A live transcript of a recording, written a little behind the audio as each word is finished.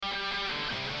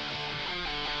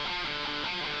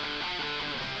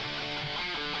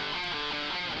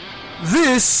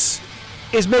This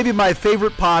is maybe my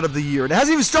favorite pod of the year. It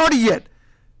hasn't even started yet.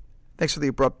 Thanks for the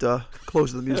abrupt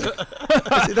close of the music.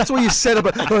 That's what you said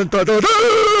about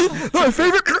my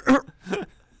favorite.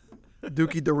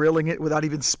 Dookie derailing it without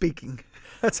even speaking.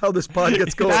 That's how this pod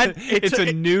gets going. It's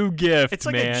a new gift, It's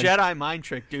like man. a Jedi mind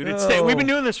trick, dude. We've been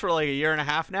doing this for like a year and a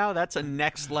half now. That's a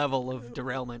next level of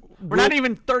derailment. We're not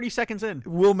even 30 seconds in.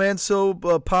 Will Manso,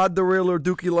 pod derailer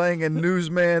Dookie Lang, and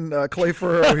newsman Clay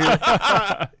Ferrero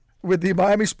here with the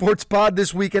Miami Sports Pod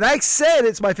this week. And I said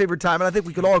it's my favorite time, and I think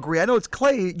we could all agree. I know it's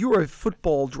Clay. You are a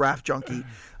football draft junkie.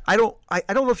 I don't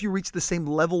know if you reached the same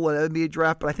level at NBA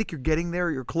draft, but I think you're getting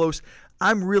there. You're close.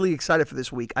 I'm really excited for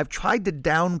this week. I've tried to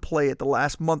downplay it the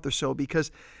last month or so because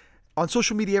on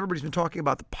social media, everybody's been talking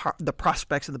about the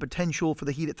prospects and the potential for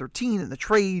the Heat at 13 and the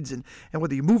trades and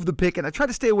whether you move the pick. And I try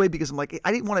to stay away because I'm like,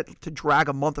 I didn't want it to drag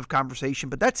a month of conversation,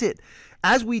 but that's it.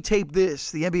 As we tape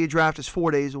this, the NBA draft is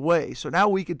 4 days away. So now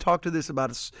we could talk to this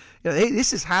about, hey,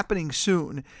 this is happening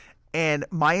soon. And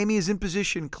Miami is in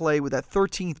position, Clay, with that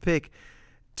 13th pick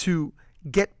to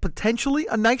get potentially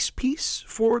a nice piece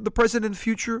for the present and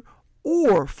future,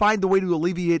 or find a way to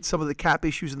alleviate some of the cap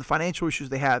issues and the financial issues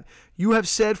they have. You have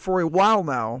said for a while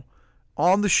now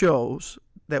on the shows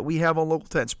that we have on Local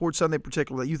 10, Sports Sunday in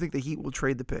particular, that you think the Heat will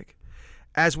trade the pick.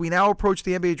 As we now approach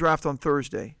the NBA draft on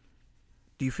Thursday,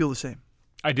 do you feel the same?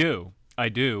 I do.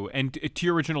 And to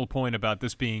your original point about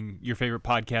this being your favorite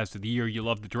podcast of the year, you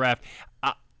love the draft.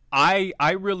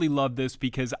 I really love this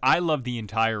because I love the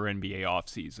entire NBA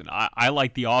offseason. I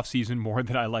like the offseason more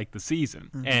than I like the season.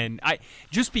 Mm-hmm. And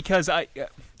because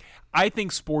I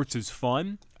think sports is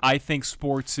fun. I think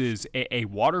sports is a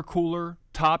water cooler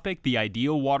topic, the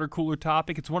ideal water cooler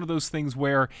topic. It's one of those things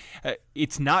where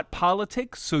it's not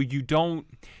politics, so you don't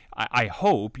 – I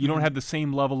hope you don't have the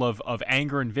same level of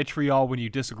anger and vitriol when you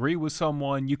disagree with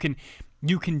someone. You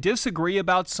can disagree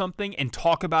about something and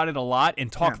talk about it a lot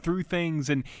and talk through things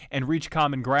and reach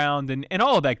common ground and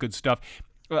all of that good stuff.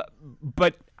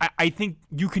 But I think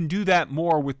you can do that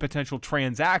more with potential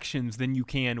transactions than you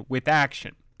can with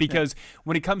action. Because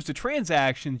when it comes to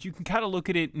transactions, you can kind of look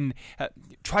at it and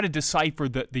try to decipher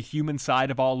the human side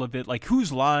of all of it, like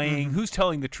who's lying, who's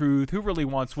telling the truth, who really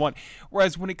wants what.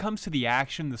 Whereas when it comes to the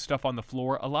action, the stuff on the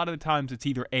floor, a lot of the times it's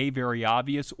either A, very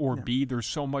obvious, or B, there's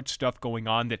so much stuff going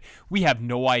on that we have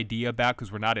no idea about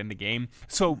because we're not in the game.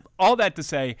 So all that to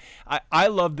say, I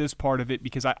love this part of it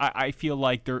because I feel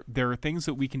like there are things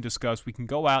that we can discuss. We can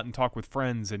go out and talk with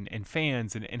friends and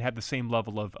fans and have the same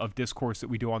level of discourse that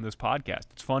we do on this podcast.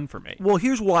 It's fun for me. Well,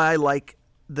 here's why I like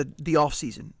the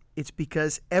offseason. It's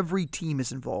because every team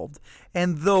is involved.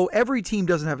 And though every team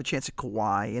doesn't have a chance at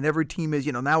Kawhi, and every team is,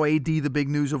 now AD, the big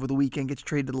news over the weekend, gets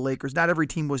traded to the Lakers. Not every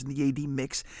team was in the AD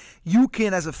mix. You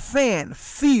can, as a fan,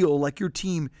 feel like your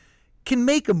team can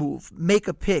make a move, make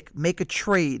a pick, make a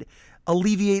trade,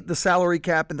 alleviate the salary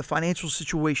cap and the financial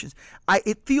situations.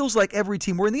 It feels like every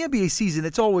team, we're in the NBA season,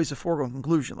 it's always a foregone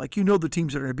conclusion. Like, the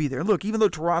teams that are going to be there. And look, even though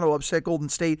Toronto upset Golden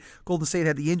State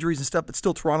had the injuries and stuff, but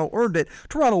still Toronto earned it.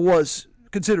 Toronto was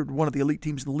considered one of the elite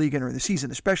teams in the league entering the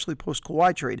season, especially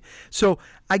post-Kawhi trade. So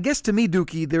I guess to me,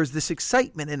 Dookie, there's this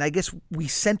excitement, and I guess we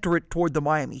center it toward the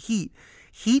Miami Heat.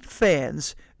 Heat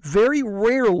fans, very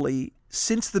rarely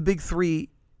since the Big Three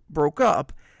broke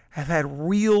up, have had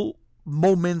real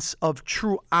moments of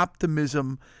true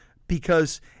optimism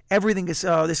because everything is,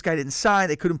 this guy didn't sign,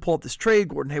 they couldn't pull up this trade,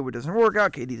 Gordon Hayward doesn't work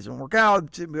out, KD doesn't work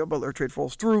out, Butler trade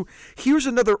falls through. Here's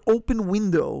another open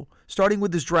window, starting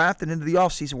with this draft and into the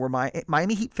offseason, where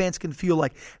Miami Heat fans can feel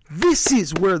like this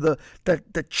is where the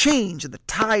change and the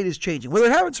tide is changing. Whether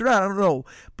it happens or not, I don't know.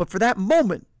 But for that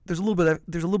moment, there's a little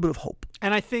bit of hope.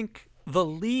 And I think the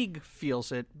league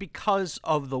feels it because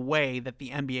of the way that the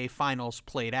NBA Finals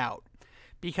played out.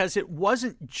 Because it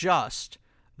wasn't just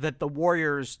that the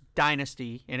Warriors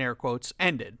dynasty, in air quotes,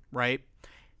 ended, right?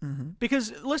 Mm-hmm.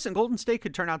 Because, listen, Golden State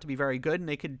could turn out to be very good, and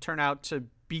they could turn out to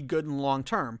be good in the long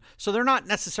term. So they're not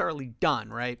necessarily done,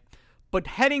 right? But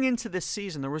heading into this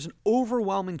season, there was an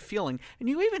overwhelming feeling. And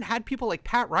you even had people like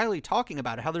Pat Riley talking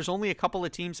about it, how there's only a couple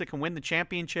of teams that can win the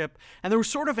championship. And there was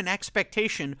sort of an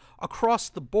expectation across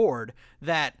the board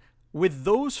that with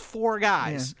those four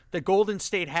guys that Golden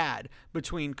State had,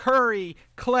 between Curry,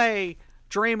 Clay,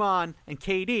 Draymond, and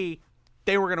KD,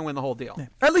 they were going to win the whole deal. Yeah.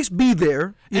 At least be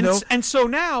there, And so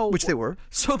now... Which they were.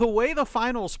 So the way the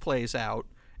finals plays out,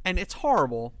 and it's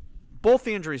horrible, both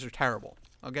the injuries are terrible.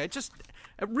 Okay? Just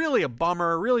really a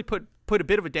bummer, really put a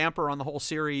bit of a damper on the whole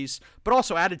series, but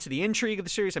also added to the intrigue of the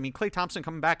series. I mean, Klay Thompson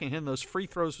coming back and hitting those free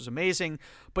throws was amazing.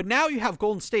 But now you have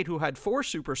Golden State, who had four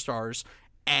superstars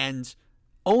and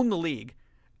own the league,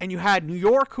 and you had New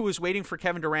York, who was waiting for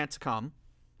Kevin Durant to come,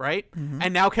 right?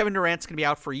 And now Kevin Durant's going to be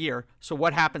out for a year. So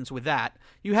what happens with that?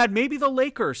 You had maybe the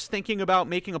Lakers thinking about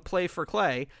making a play for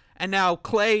Klay, and now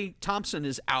Klay Thompson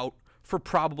is out for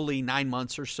probably 9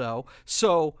 months or so.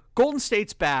 So Golden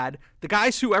State's bad. The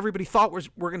guys who everybody thought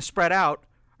were going to spread out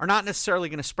are not necessarily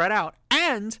going to spread out.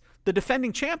 And the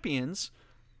defending champions,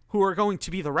 who are going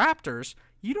to be the Raptors,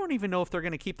 you don't even know if they're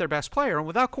going to keep their best player. And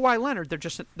without Kawhi Leonard, they're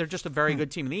just a very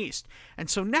good team in the East. And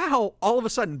so now, all of a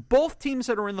sudden, both teams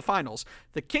that are in the finals,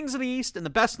 the Kings of the East and the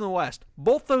best in the West,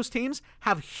 both those teams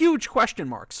have huge question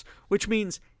marks, which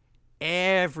means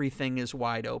everything is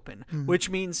wide open, which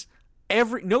means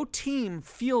no team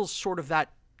feels sort of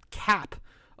that cap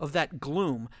of that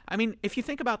gloom. I mean, if you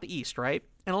think about the East, right?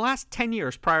 In the last 10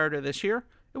 years prior to this year,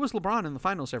 it was LeBron in the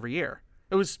finals every year.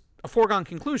 It was a foregone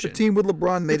conclusion. The team with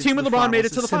LeBron made it to the finals. The team with LeBron made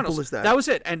it to the finals. As that. That was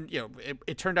it. And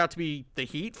it turned out to be the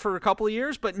Heat for a couple of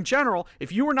years. But in general,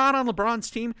 if you were not on LeBron's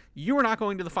team, you were not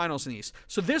going to the finals in the East.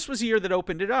 So this was a year that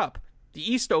opened it up. The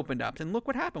East opened up, and look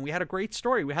what happened. We had a great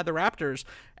story. We had the Raptors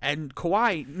and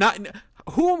Kawhi.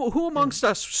 Who amongst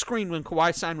us screamed when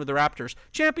Kawhi signed with the Raptors?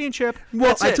 Championship.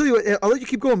 Well, I tell you what, I'll let you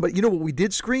keep going, but you know what we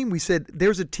did scream? We said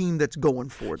there's a team that's going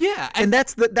for it. Yeah, and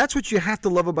that's what you have to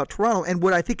love about Toronto, and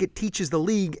what I think it teaches the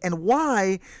league, and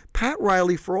why Pat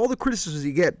Riley, for all the criticisms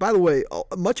he get, by the way,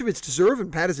 much of it's deserved,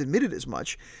 and Pat has admitted as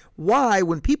much. Why,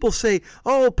 when people say,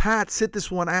 "Oh, Pat, sit this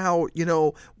one out,"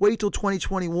 wait till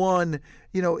 2021.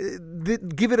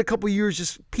 Give it a couple years,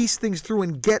 just piece things through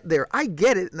and get there. I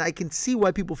get it, and I can see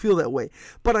why people feel that way.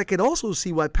 But I can also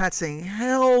see why Pat's saying,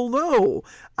 hell no.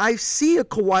 I see a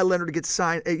Kawhi Leonard get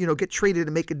signed, get traded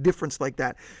and make a difference like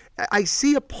that. I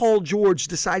see a Paul George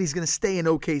decide he's going to stay in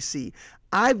OKC.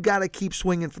 I've got to keep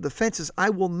swinging for the fences. I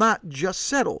will not just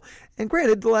settle. And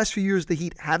granted, the last few years, the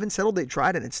Heat haven't settled. They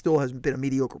tried, and it still hasn't been a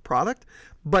mediocre product.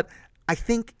 But I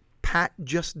think Pat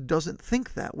just doesn't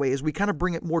think that way. As we kind of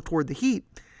bring it more toward the Heat,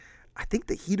 I think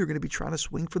the Heat are going to be trying to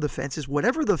swing for the fences.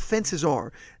 Whatever the fences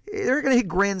are, they're going to hit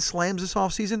grand slams this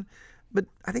offseason. But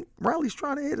I think Riley's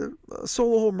trying to hit a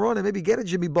solo home run and maybe get a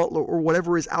Jimmy Butler or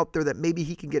whatever is out there that maybe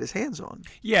he can get his hands on.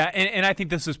 Yeah, and I think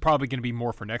this is probably going to be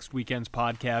more for next weekend's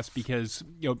podcast because,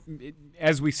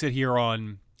 as we sit here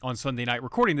on Sunday night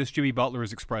recording this, Jimmy Butler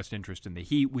has expressed interest in the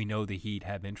Heat. We know the Heat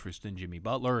have interest in Jimmy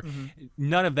Butler.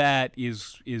 None of that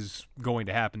is going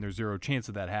to happen. There's zero chance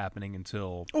of that happening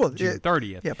until June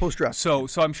 30th. Yeah, post-draft. So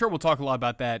I'm sure we'll talk a lot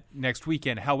about that next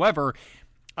weekend. However,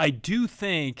 I do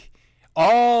think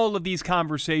all of these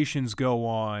conversations go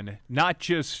on, not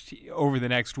just over the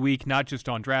next week, not just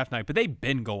on draft night, but they've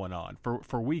been going on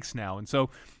for weeks now. And so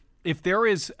if there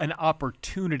is an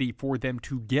opportunity for them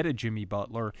to get a Jimmy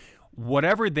Butler,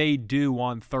 whatever they do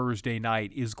on Thursday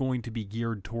night is going to be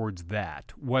geared towards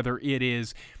that, whether it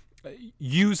is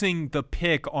using the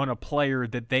pick on a player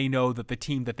that they know that the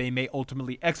team that they may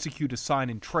ultimately execute a sign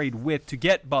and trade with to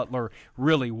get Butler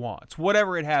really wants,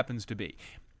 whatever it happens to be.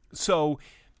 So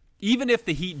even if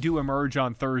the Heat do emerge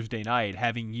on Thursday night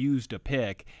having used a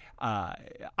pick,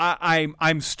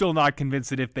 I'm still not convinced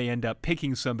that if they end up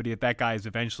picking somebody that guy is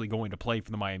eventually going to play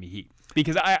for the Miami Heat.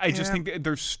 Because I just think that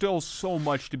there's still so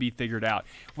much to be figured out.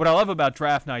 What I love about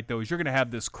draft night, though, is you're going to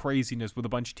have this craziness with a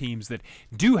bunch of teams that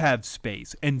do have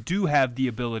space and do have the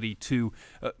ability to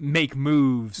make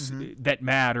moves that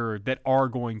matter, that are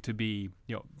going to be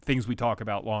things we talk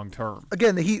about long term.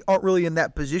 Again, the Heat aren't really in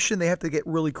that position. They have to get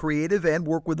really creative and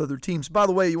work with other teams. By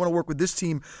the way, you want to work with this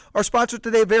team. Our sponsor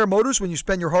today, Vera Motors. When you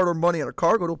spend your hard-earned money on a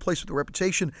car, go to a place with a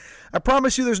reputation. I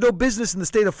promise you there's no business in the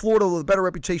state of Florida with a better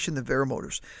reputation than Vera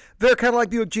Motors. Vera Cadillac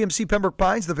Buick GMC Pembroke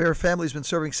Pines. The Vera family has been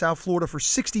serving South Florida for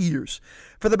 60 years.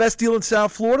 For the best deal in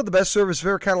South Florida, the best service,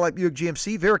 Vera Cadillac Buick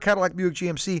GMC. Vera Cadillac Buick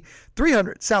GMC,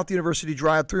 300 South University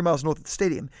Drive, 3 miles north of the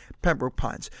stadium, Pembroke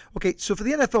Pines. Okay, so for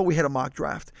the NFL, we had a mock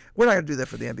draft. We're not going to do that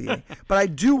for the NBA. But I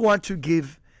do want to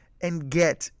give and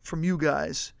get from you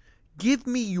guys, give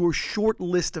me your short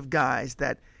list of guys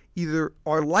that either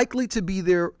are likely to be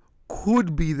there,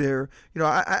 could be there.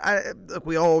 Look,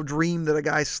 we all dream that a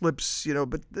guy slips,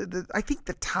 but I think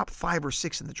the top 5 or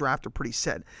 6 in the draft are pretty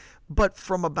set. But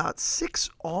from about 6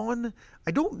 on,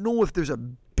 I don't know if there's a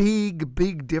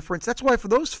big difference. That's why for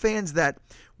those fans that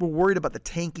were worried about the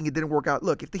tanking, it didn't work out.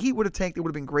 Look, if the Heat would have tanked, it would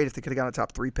have been great if they could have got a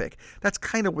top 3 pick. That's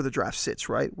kind of where the draft sits,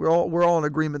 right? We're all in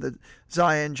agreement that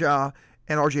Zion, Ja,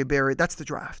 and RJ Barrett, that's the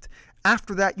draft.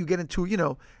 After that, you get into,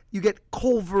 you get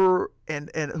Culver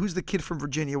and who's the kid from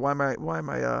Virginia? Why am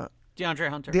I DeAndre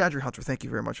Hunter. DeAndre Hunter, thank you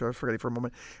very much. I was forgetting for a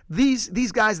moment.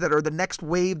 These guys that are the next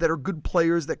wave, that are good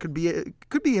players, that could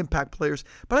be impact players.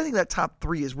 But I think that top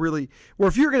 3 is really where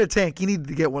if you're going to tank, you need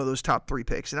to get one of those top 3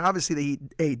 picks. And obviously the Heat,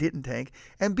 A, didn't tank,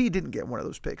 and B, didn't get one of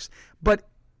those picks. But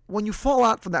when you fall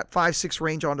out from that 5-6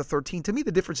 range onto 13, to me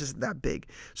the difference isn't that big.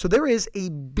 So there is a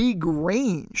big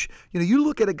range. You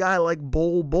look at a guy like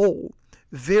Bol,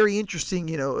 very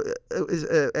interesting.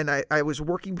 And I was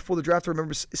working before the draft. I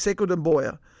remember Sekou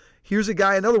Doumbouya. Here's a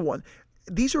guy, another one.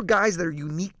 These are guys that are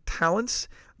unique talents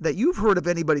that you've heard of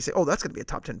anybody say, "Oh, that's going to be a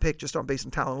top 10 pick just on based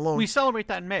on talent alone." We celebrate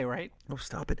that in May, right? Oh,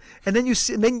 stop it! And then you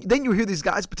see, then you hear these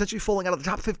guys potentially falling out of the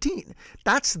top 15.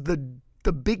 That's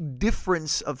the big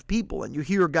difference of people. And you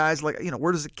hear guys like,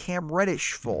 where does a Cam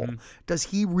Reddish fall? Mm-hmm. Does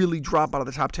he really drop out of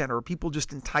the top 10, or are people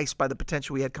just enticed by the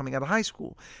potential he had coming out of high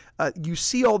school? You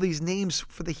see all these names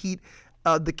for the Heat.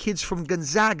 The kids from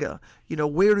Gonzaga,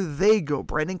 where do they go?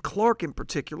 Brandon Clark in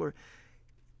particular.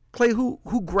 Clay,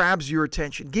 who grabs your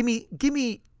attention? Give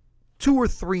me 2 or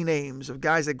 3 names of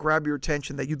guys that grab your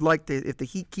attention that you'd like to, if the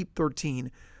Heat keep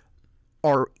 13,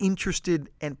 are interested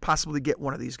and possibly get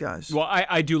one of these guys. Well,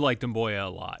 I do like Doumbouya a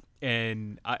lot.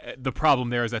 And the problem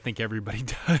there is I think everybody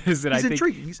does. And He's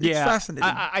intriguing. It's fascinating.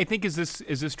 I think as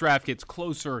this draft gets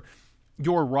closer,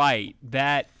 you're right.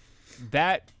 That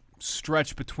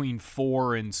stretch between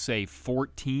 4 and, say,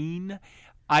 14,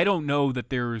 I don't know that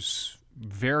there's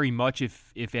very much,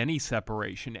 if any,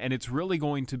 separation. And it's really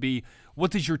going to be,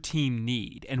 what does your team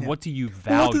need, and what do you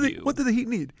value? What do the Heat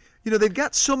need? They've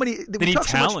got so many. They need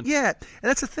talent. And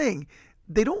that's the thing.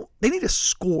 They need a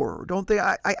scorer, don't they?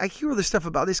 I hear all this stuff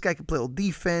about this guy can play a little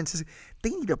defense. They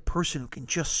need a person who can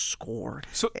just score.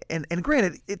 So, and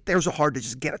granted, there's a hard to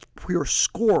just get a pure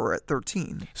scorer at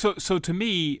 13. So to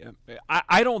me,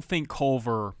 I don't think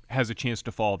Culver has a chance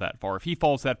to fall that far. If he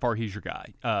falls that far, he's your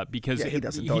guy. Because he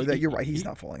doesn't. You're right. He's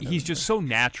not falling. He's just so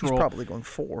natural. He's probably going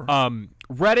 4.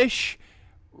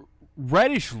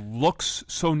 Reddish looks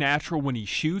so natural when he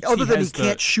shoots. Other than he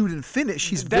can't shoot and finish,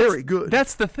 he's very good.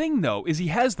 That's the thing, though, is he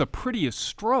has the prettiest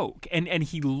stroke, and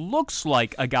he looks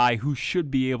like a guy who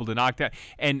should be able to knock that.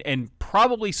 And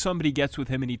probably somebody gets with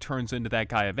him and he turns into that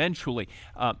guy eventually,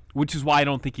 which is why I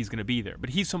don't think he's going to be there.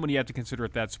 But he's someone you have to consider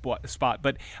at that spot.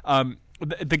 But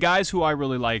the guys who I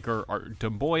really like are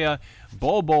Doumbouya,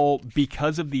 Bol,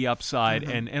 because of the upside,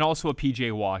 and also a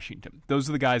PJ Washington. Those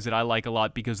are the guys that I like a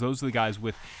lot because those are the guys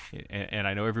with, and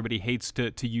I know everybody hates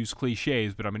to use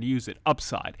cliches, but I'm going to use it,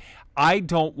 upside. I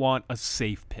don't want a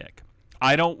safe pick.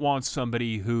 I don't want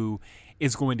somebody who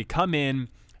is going to come in,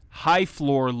 high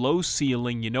floor, low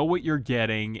ceiling, you know what you're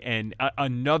getting, and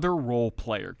another role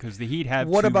player because the Heat have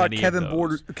what too about many Kevin of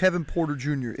those. Kevin Porter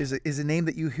Jr. is a name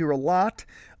that you hear a lot.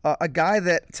 A guy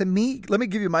that, to me, let me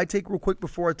give you my take real quick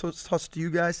before I toss it to you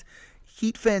guys.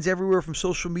 Heat fans everywhere, from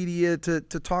social media to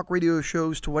talk radio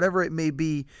shows to whatever it may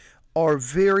be, are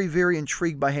very, very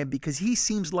intrigued by him because he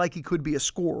seems like he could be a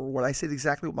scorer, what I said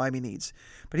exactly what Miami needs.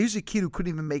 But he's a kid who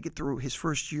couldn't even make it through his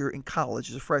first year in college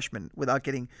as a freshman without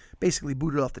getting basically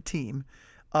booted off the team.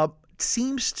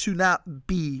 Seems to not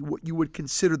be what you would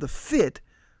consider the fit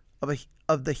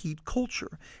of the Heat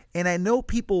culture. And I know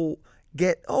people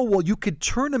get, you could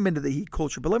turn them into the Heat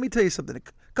culture. But let me tell you something. A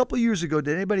couple of years ago,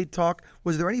 did anybody talk?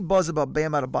 Was there any buzz about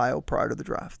Bam Adebayo prior to the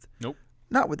draft? Nope.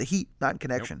 Not with the Heat, not in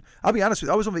connection. Nope. I'll be honest with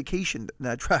you. I was on vacation in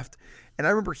that draft, and I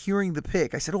remember hearing the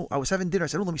pick. I said, I was having dinner. I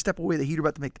said, let me step away. The Heat are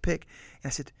about to make the pick. And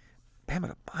I said, Bam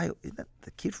Adebayo, isn't that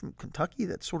the kid from Kentucky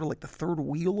that's sort of like the third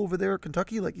wheel over there at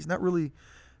Kentucky? Like, he's not really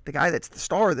the guy that's the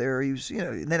star there. He was,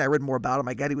 and then I read more about him.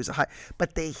 I got he was a high.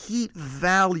 But the Heat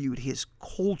valued his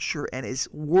culture and his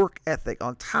work ethic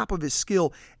on top of his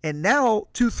skill. And now,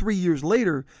 2-3 years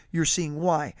later, you're seeing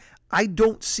why. I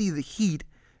don't see the Heat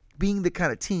being the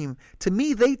kind of team. To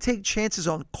me, they take chances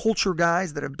on culture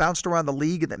guys that have bounced around the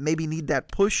league and that maybe need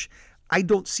that push. I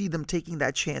don't see them taking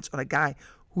that chance on a guy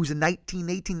who's a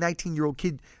 19-year-old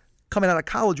kid coming out of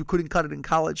college who couldn't cut it in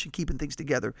college and keeping things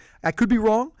together. I could be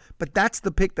wrong, but that's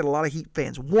the pick that a lot of Heat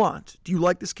fans want. Do you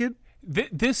like this kid?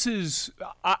 This is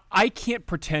I can't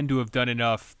pretend to have done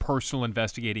enough personal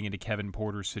investigating into Kevin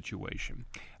Porter's situation.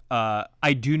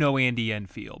 I do know Andy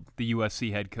Enfield, the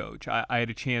USC head coach. I had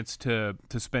a chance to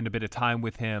spend a bit of time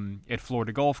with him at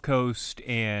Florida Gulf Coast,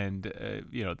 and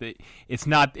it's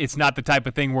not the type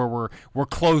of thing where we're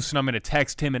close and I'm going to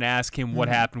text him and ask him what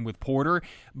happened with Porter.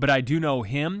 But I do know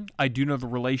him. I do know the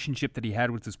relationship that he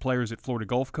had with his players at Florida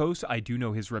Gulf Coast. I do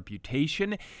know his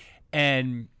reputation,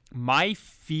 and my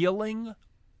feeling,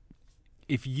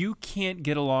 if you can't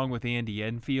get along with Andy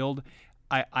Enfield,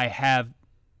 I have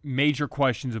major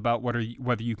questions about whether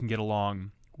you can get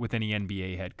along with any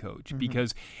NBA head coach,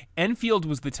 because Enfield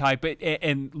was the type,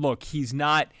 and look, he's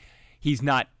not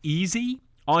easy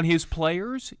on his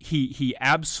players. He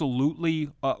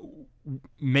absolutely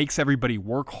makes everybody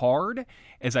work hard,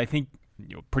 as I think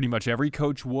pretty much every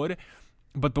coach would.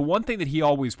 But the one thing that he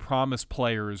always promised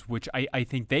players, which I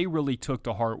think they really took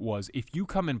to heart, was if you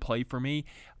come and play for me,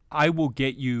 I will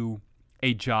get you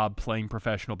a job playing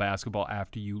professional basketball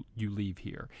after you leave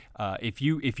here. If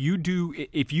you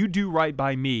do right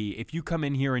by me, if you come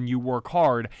in here and you work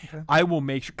hard, okay, I will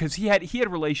make sure, because he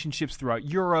had relationships throughout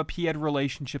Europe. He had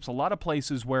relationships a lot of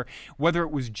places where, whether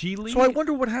it was G League. So I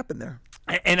wonder what happened there.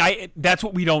 And that's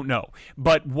what we don't know.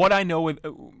 But what I know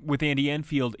with Andy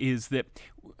Enfield is that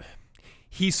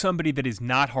he's somebody that is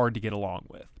not hard to get along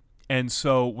with. And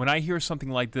so when I hear something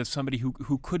like this, somebody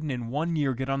who couldn't in 1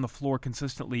 year get on the floor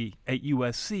consistently at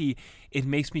USC, it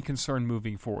makes me concerned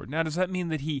moving forward. Now, does that mean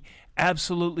that he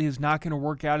absolutely is not going to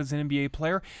work out as an NBA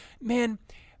player? Man,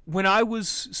 when I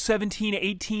was 17,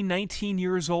 18, 19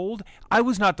 years old, I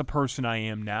was not the person I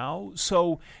am now.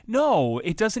 So, no,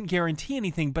 it doesn't guarantee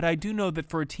anything, but I do know that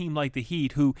for a team like the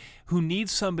Heat who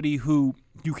needs somebody who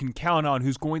you can count on,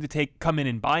 who's going to come in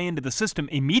and buy into the system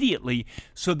immediately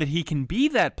so that he can be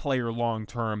that player long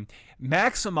term,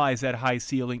 maximize that high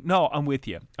ceiling. No, I'm with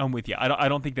you. I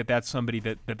don't think that that's somebody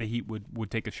that the Heat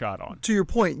would take a shot on. To your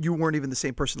point, you weren't even the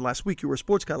same person last week. You were a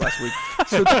sports guy last week.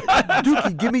 So,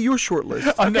 Dookie, give me your short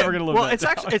list. I'm never going to live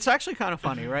that. It's actually kind of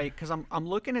funny, right? Because I'm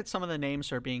looking at some of the names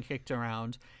that are being kicked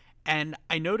around, and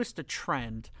I noticed a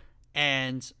trend,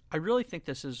 and I really think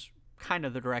this is kind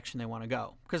of the direction they want to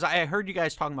go. Because I heard you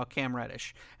guys talking about Cam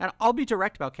Reddish, and I'll be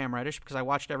direct about Cam Reddish because I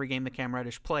watched every game that Cam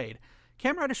Reddish played.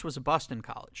 Cam Reddish was a bust in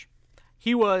college.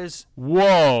 He was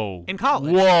in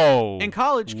college. In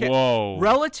college,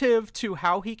 relative to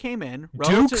how he came in,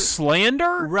 Duke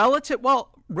slander.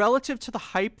 Relative to the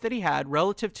hype that he had,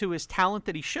 relative to his talent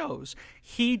that he shows,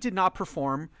 he did not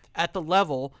perform at the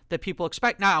level that people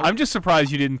expect. Now, I'm just surprised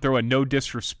you didn't throw a no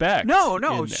disrespect.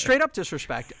 No, straight up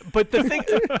disrespect. But the thing,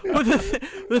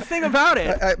 the thing about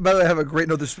it. By the way, I have a great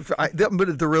no disrespect. I'm going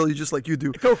to derail you just like you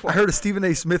do. Go for it. I heard a Stephen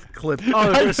A. Smith clip.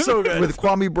 Oh, it was so good. With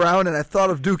Kwame Brown, and I thought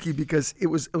of Dookie because it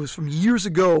was from years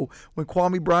ago when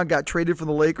Kwame Brown got traded from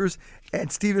the Lakers, and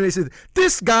Stephen A. said,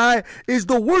 "This guy is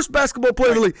the worst basketball player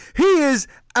in the league. He is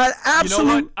an absolute." You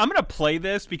know what? I'm going to play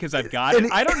this because I've got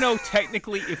it. I don't know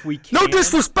technically if we can. No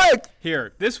disrespect.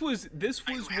 Here, this was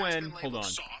when. Hold on.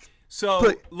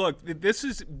 So look, this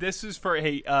is for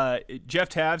Jeff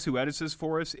Tavs, who edits this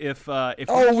for us. If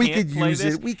we could use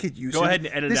it. We could use it. Go ahead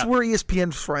and edit it out. We're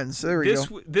ESPN friends. There we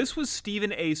go. This was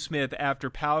Stephen A. Smith after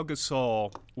Pau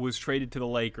Gasol was traded to the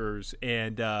Lakers,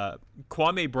 and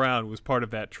Kwame Brown was part of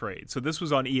that trade. So this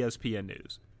was on ESPN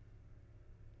News.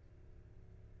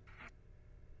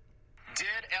 Did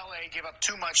LA give up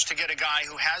too much to get a guy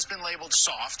who has been labeled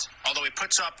soft, although he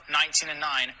puts up 19 and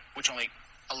 9, which only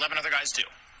 11 other guys do?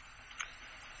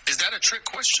 Is that a trick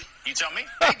question? You tell me.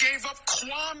 They gave up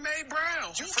Kwame Brown.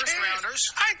 Two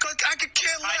first-rounders. I could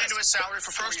care less. Tied into his salary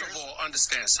for 4 years. First of all,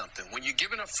 understand something. When you're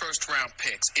giving up first-round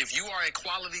picks, if you are a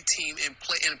quality team in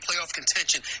playoff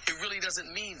contention, it really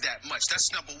doesn't mean that much.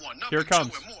 That's number one. Here it comes.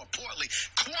 Two, and more importantly,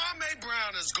 Kwame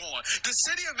Brown is gone. The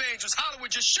City of Angels, Hollywood,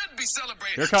 just should be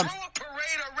celebrating. Here it comes. Throw a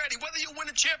parade already, whether you win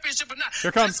a championship or not. Here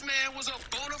it comes. This man was a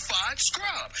bona fide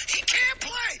scrub. He can't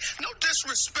play. No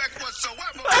disrespect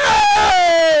whatsoever.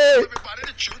 Everybody,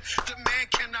 the truth, the man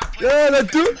cannot play. Yeah, the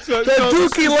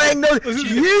Dookie Lang knows.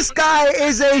 This guy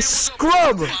is a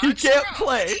scrub. He can't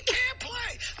play. He can't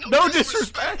play. No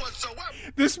disrespect whatsoever.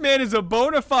 This man is a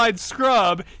bona fide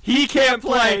scrub. He can't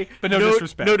play, but no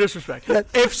disrespect. No disrespect.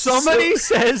 If somebody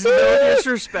says no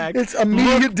disrespect, it's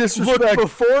immediate disrespect. Look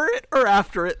before it or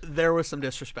after it, there was some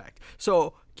disrespect.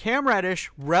 So Cam Reddish,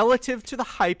 relative to the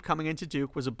hype coming into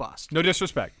Duke, was a bust. No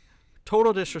disrespect.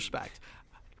 Total disrespect.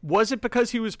 Was it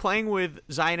because he was playing with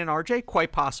Zion and RJ?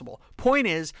 Quite possible. Point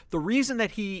is, the reason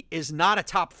that he is not a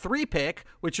top 3 pick,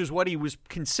 which is what he was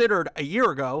considered a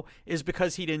year ago, is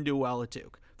because he didn't do well at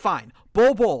Duke. Fine.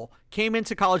 Bol came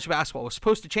into college basketball, was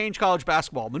supposed to change college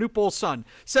basketball. Manute Bol's son,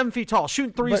 7 feet tall,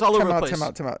 shooting threes all over the place.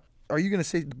 Time out. Are you going to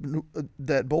say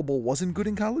that Bol wasn't good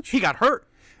in college? He got hurt.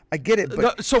 I get it,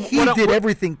 but he did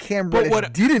everything Cam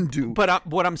Reddish didn't do. But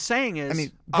what I'm saying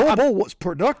is, Bol was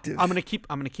productive. I'm gonna keep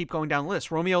going down the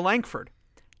list. Romeo Langford,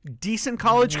 decent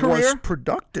college career. Was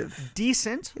productive.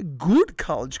 Decent. Good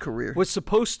college career. Was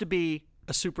supposed to be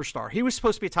a superstar. He was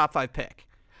supposed to be a top 5 pick.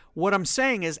 What I'm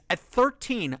saying is, at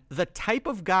 13, the type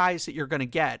of guys that you're going to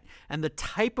get and the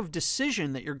type of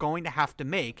decision that you're going to have to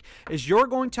make is you're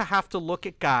going to have to look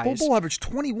at guys. Bol averaged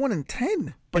 21 and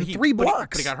 10 and 3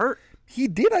 blocks. But he got hurt. He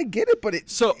did, I get it, but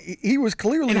he was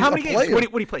clearly how many a player. games?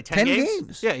 What did he play? 10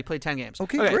 games? Yeah, he played 10 games.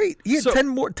 Okay, great. He had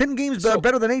 10 games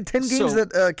better than 10 games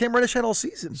that Cam Reddish had all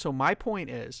season. So my point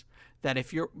is that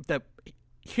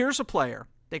here's a player,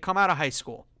 they come out of high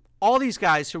school. All these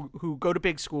guys who go to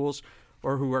big schools,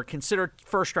 or who are considered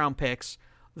first-round picks,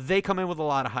 they come in with a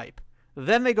lot of hype.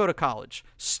 Then they go to college.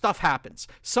 Stuff happens.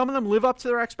 Some of them live up to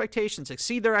their expectations,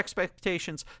 exceed their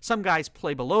expectations. Some guys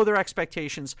play below their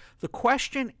expectations. The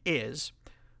question is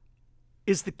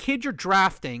the kid you're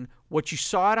drafting what you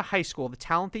saw out of high school, the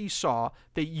talent that you saw,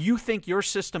 that you think your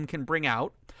system can bring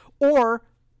out, or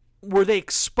were they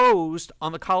exposed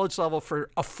on the college level for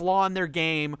a flaw in their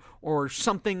game or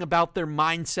something about their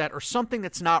mindset or something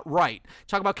that's not right?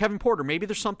 Talk about Kevin Porter. Maybe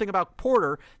there's something about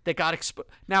Porter that got exposed.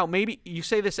 Now, maybe you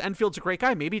say this Enfield's a great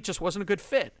guy. Maybe it just wasn't a good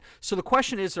fit. So the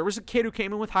question is, there was a kid who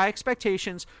came in with high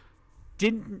expectations,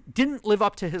 didn't live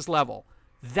up to his level.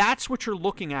 That's what you're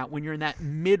looking at when you're in that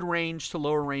mid-range to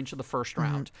lower range of the first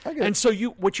round. And so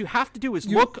what you have to do is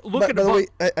look at. By the way,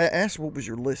 I asked what was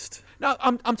your list. No,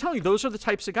 I'm telling you, those are the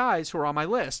types of guys who are on my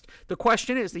list. The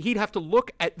question is that he'd have to look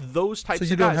at those types of guys.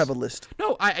 So you don't have a list?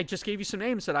 No, I just gave you some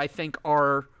names that I think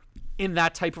are in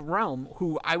that type of realm.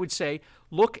 Who I would say,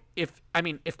 look, if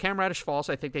Cam Reddish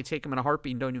falls, I think they take him in a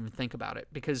heartbeat and don't even think about it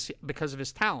because of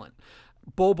his talent.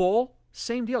 Bol.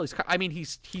 Same deal.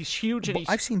 He's huge, and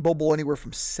I've seen Bol anywhere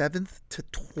from 7th to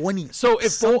 20th. So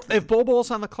if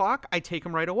Bol's on the clock, I take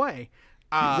him right away.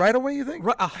 Right away, you think?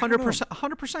 100%.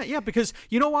 100%. Yeah, because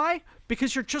you know why?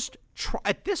 Because you're just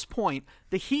at this point,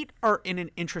 the Heat are in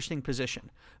an interesting position.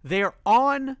 They're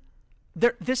on.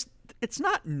 It's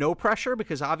not no pressure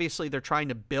because obviously they're trying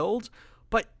to build,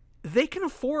 but they can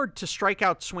afford to strike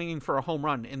out swinging for a home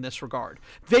run in this regard.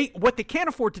 What they can't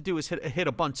afford to do is hit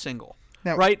a bunt single.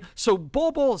 Now, right? So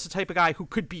Bol is the type of guy who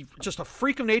could be just a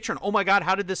freak of nature and, oh my God,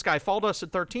 how did this guy fall to us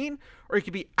at 13? Or he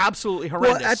could be absolutely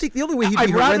horrendous. Well, I think the only way he'd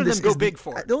be horrendous go big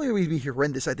for it. The only way he'd be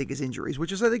horrendous, I think, is injuries,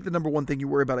 which is, I think, the number one thing you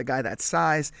worry about a guy that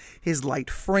size, his light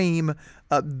frame.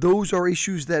 Those are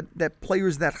issues that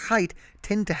players that height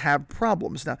tend to have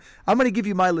problems. Now, I'm going to give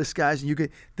you my list, guys, and you can.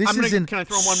 Can I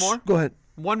throw in one more? Go ahead.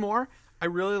 One more. I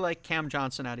really like Cam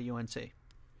Johnson out of UNC.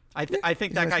 I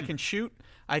think that guy can shoot.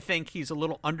 I think he's a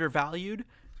little undervalued.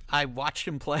 I watched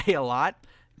him play a lot.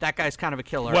 That guy's kind of a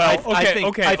killer. Well,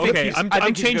 okay.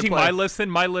 I'm changing my list then.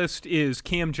 My list is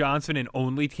Cam Johnson and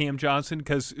only Cam Johnson,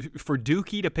 because for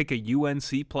Dookie to pick a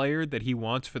UNC player that he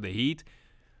wants for the Heat,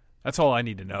 that's all I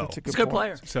need to know. It's a good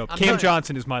player. So Cam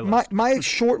Johnson is my list. My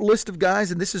short list of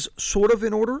guys, and this is sort of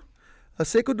in order.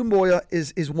 Sekou Doumbouya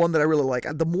is one that I really like.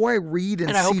 The more I read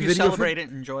and see I hope you video celebrate it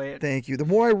and enjoy it. Thank you. The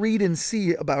more I read and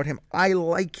see about him, I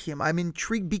like him. I'm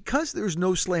intrigued because there's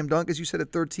no slam dunk, as you said,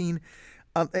 at 13,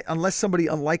 unless somebody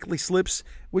unlikely slips,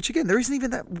 which, again, there isn't even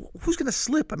that. Who's going to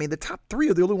slip? I mean, the top three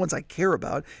are the only ones I care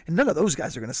about, and none of those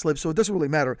guys are going to slip, so it doesn't really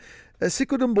matter.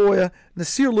 Sekou Doumbouya,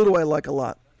 Nasir Little I like a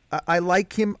lot. I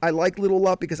like him. I like Little a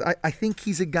lot because I think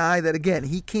he's a guy that, again,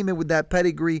 he came in with that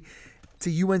pedigree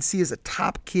to UNC as a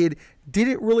top kid.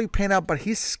 Didn't really pan out, but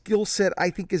his skill set,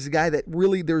 I think, is a guy that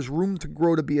really there's room to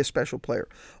grow to be a special player.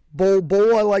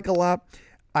 Bol I like a lot.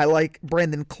 I like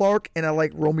Brandon Clark, and I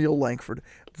like Romeo Langford.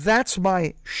 That's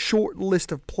my short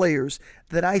list of players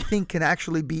that I think can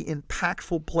actually be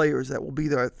impactful players that will be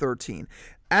there at 13.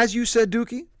 As you said,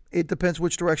 Dookie, it depends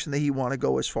which direction that he want to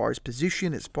go as far as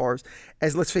position, as far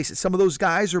as let's face it, some of those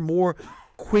guys are more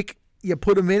quick. You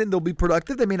put them in and they'll be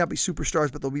productive. They may not be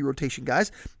superstars, but they'll be rotation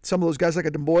guys. Some of those guys like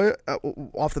a Doumbouya,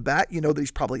 off the bat, you know that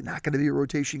he's probably not going to be a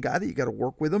rotation guy, that you got to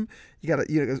work with him. You got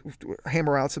to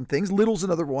hammer out some things. Little's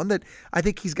another one that I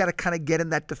think he's got to kind of get in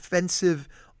that defensive,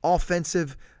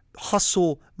 offensive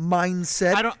hustle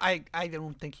mindset. I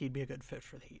don't think he'd be a good fit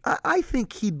for the Heat. I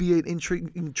think he'd be an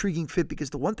intriguing fit because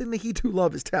the one thing the Heat do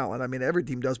love is talent. I mean, every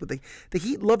team does, but the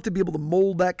Heat love to be able to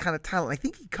mold that kind of talent. I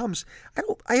think he comes.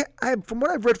 From what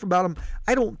I've read about him,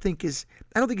 I don't think he's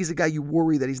a guy you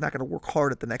worry that he's not going to work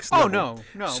hard at the next level. Oh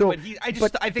no. So, I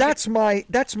think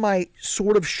that's my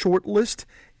sort of short list.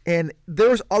 And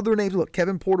there's other names. Look,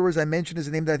 Kevin Porter, as I mentioned, is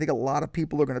a name that I think a lot of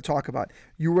people are going to talk about.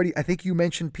 I think you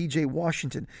mentioned P.J.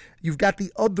 Washington. You've got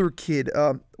the other kid,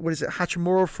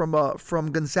 Hachimura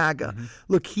from Gonzaga. Mm-hmm.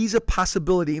 Look, he's a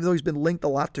possibility, even though he's been linked a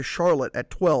lot to Charlotte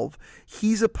at 12.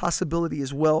 He's a possibility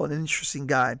as well, an interesting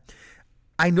guy.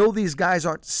 I know these guys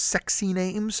aren't sexy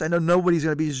names. I know nobody's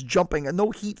going to be just jumping.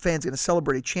 No Heat fan's going to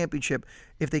celebrate a championship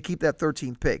if they keep that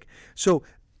 13th pick. So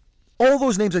all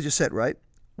those names I just said, right?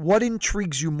 What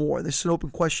intrigues you more? This is an open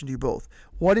question to you both.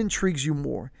 What intrigues you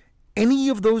more? Any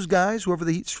of those guys, whoever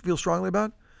the Heat feel strongly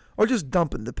about, or just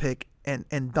dumping the pick and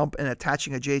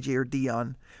attaching a JJ or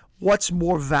Dion? What's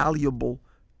more valuable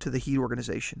to the Heat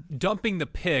organization? Dumping the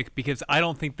pick, because I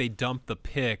don't think they dump the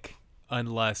pick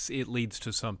unless it leads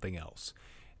to something else.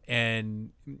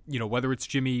 And, whether it's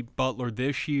Jimmy Butler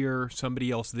this year, somebody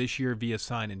else this year via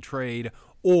sign and trade,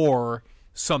 or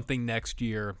something next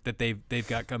year that they've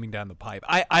got coming down the pipe.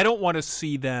 I don't want to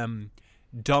see them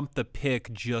dump the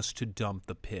pick just to dump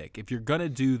the pick. If you're going to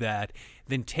do that,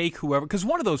 then take whoever, because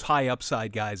one of those high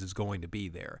upside guys is going to be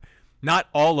there. Not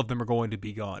all of them are going to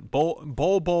be gone.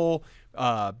 Bol,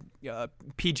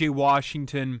 P.J.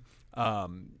 Washington,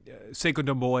 Sekou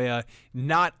Doumbouya,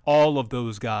 not all of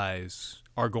those guys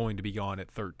are going to be gone at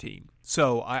 13.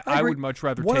 So I would much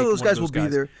rather one take of those guys will guys. be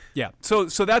there. Yeah. So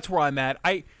that's where I'm at.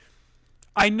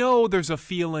 I know there's a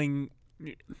feeling.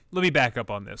 Let me back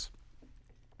up on this.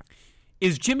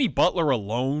 Is Jimmy Butler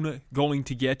alone going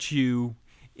to get you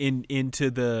into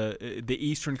the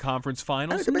Eastern Conference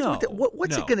Finals? No.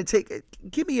 What's No. it going to take?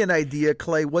 Give me an idea,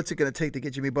 Clay. What's it going to take to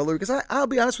get Jimmy Butler? Because I'll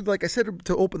be honest with you, like I said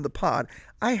to open the pod,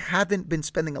 I haven't been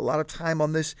spending a lot of time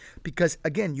on this because,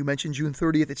 again, you mentioned June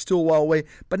 30th. It's still a while away.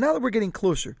 But now that we're getting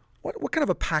closer, what kind of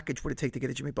a package would it take to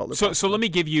get a Jimmy Butler? So let me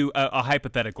give you a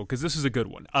hypothetical because this is a good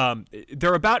one.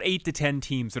 There are about 8 to 10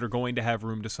 teams that are going to have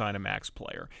room to sign a max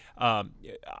player.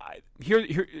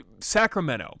 Here,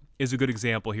 Sacramento is a good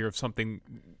example here of something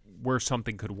where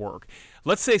something could work.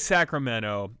 Let's say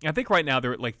Sacramento. I think right now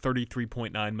they're at like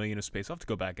 $33.9 million of space. I'll have to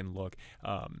go back and look.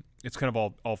 It's kind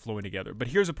of all flowing together. But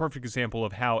here's a perfect example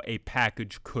of how a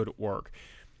package could work.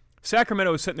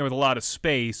 Sacramento is sitting there with a lot of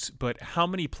space, but how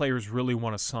many players really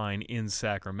want to sign in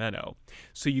Sacramento?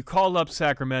 So you call up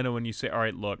Sacramento and you say, all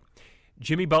right, look,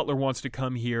 Jimmy Butler wants to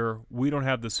come here. We don't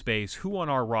have the space. Who on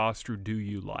our roster do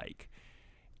you like?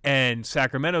 And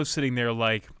Sacramento's sitting there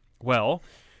like, well,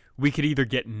 we could either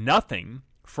get nothing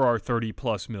for our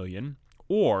 30-plus million,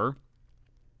 or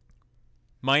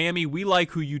Miami, we like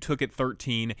who you took at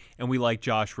 13, and we like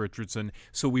Josh Richardson,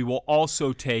 so we will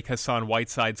also take Hassan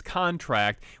Whiteside's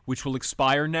contract, which will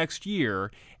expire next year,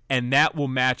 and that will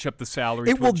match up the salary.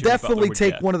 It will definitely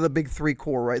take get. one of the big three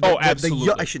core, right?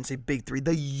 Absolutely. I shouldn't say big three.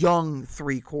 The young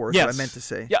three core is what I meant to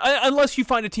say. Yeah, unless you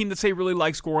find a team that, say, really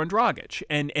likes Goran Dragic,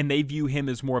 and they view him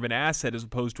as more of an asset as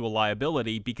opposed to a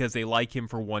liability because they like him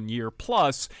for 1 year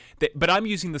plus. But I'm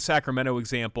using the Sacramento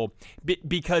example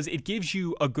because it gives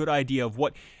you a good idea of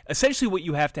what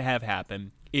you have to have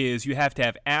happen is you have to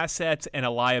have assets and a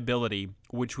liability,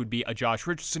 which would be a Josh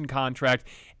Richardson contract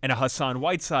and a Hassan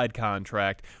Whiteside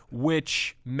contract,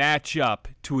 which match up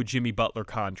to a Jimmy Butler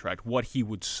contract, what he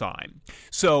would sign.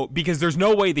 So, because there's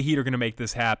no way the Heat are going to make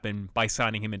this happen by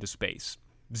signing him into space.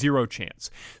 Zero chance.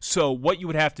 So what you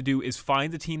would have to do is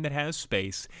find a team that has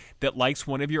space, that likes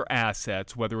one of your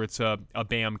assets, whether it's a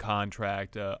Bam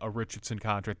contract, a Richardson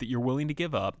contract that you're willing to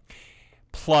give up,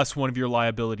 plus one of your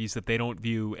liabilities that they don't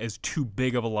view as too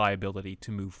big of a liability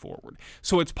to move forward.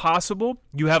 So it's possible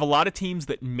you have a lot of teams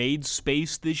that made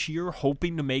space this year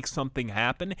hoping to make something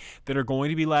happen that are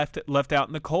going to be left out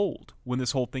in the cold when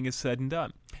this whole thing is said and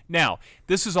done. Now,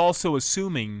 this is also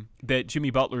assuming that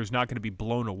Jimmy Butler is not going to be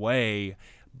blown away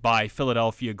by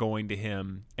Philadelphia going to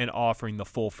him and offering the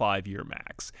full 5-year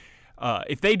max.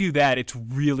 If they do that, it's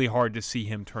really hard to see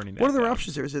him turning that What are their down.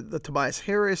 options there? Is it the Tobias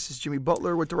Harris? Is Jimmy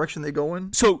Butler? What direction they go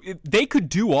in? So they could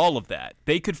do all of that.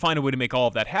 They could find a way to make all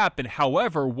of that happen.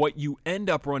 However, what you end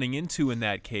up running into in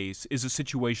that case is a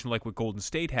situation like what Golden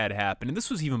State had happen, and this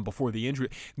was even before the injury.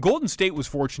 Golden State was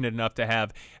fortunate enough to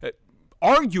have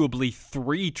arguably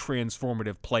 3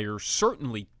 transformative players,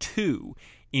 certainly 2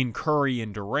 in Curry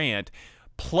and Durant,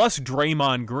 plus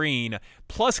Draymond Green,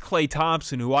 plus Klay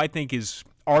Thompson, who I think is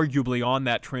arguably on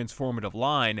that transformative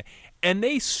line, and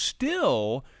they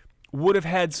still would have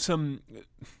had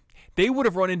they would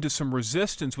have run into some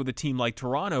resistance with a team like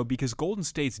Toronto because Golden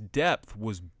State's depth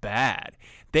was bad.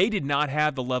 They did not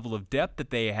have the level of depth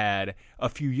that they had a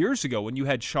few years ago when you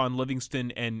had Sean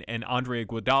Livingston and Andre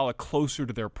Iguodala closer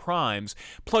to their primes,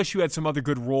 plus you had some other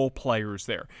good role players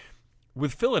there.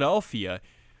 With Philadelphia,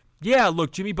 yeah,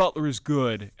 look, Jimmy Butler is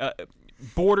good.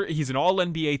 He's an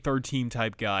all-NBA third-team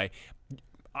type guy.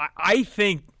 I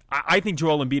think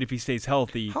Joel Embiid, if he stays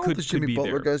healthy, How could old is Jimmy be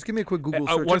Butler, there. guys? Give me a quick Google search.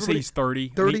 I want to say Everybody- he's 30.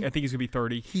 30? I think he's going to be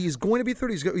 30. He's going to be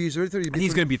 30. He's already 30.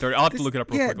 He's going to be 30. I'll have to look it up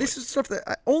real quickly. This is stuff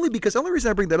that only because the only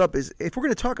reason I bring that up is if we're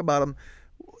going to talk about him,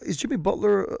 is Jimmy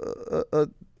Butler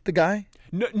the guy?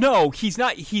 No, he's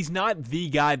not. He's not the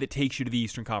guy that takes you to the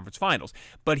Eastern Conference Finals,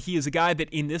 but he is a guy that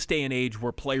in this day and age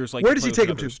where players like Where to does he play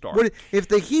take with him another to? star. If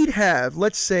the Heat have,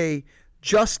 let's say,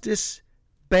 Justice,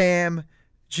 Bam,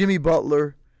 Jimmy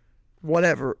Butler,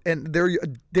 whatever, and they're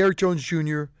Derrick Jones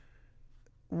Jr.,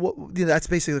 that's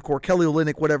basically the core. Kelly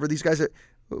Olynyk, whatever. These guys,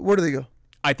 where do they go?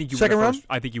 I think you Second win a round? first.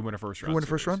 I think you win a first round. win a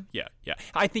first series. round? Yeah.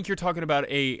 I think you're talking about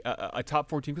a top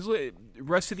 4 team because the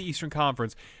rest of the Eastern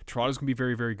Conference, Toronto's going to be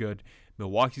very, very good.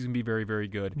 Milwaukee's going to be very, very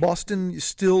good. Boston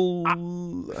still,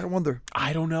 I wonder.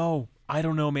 I don't know. I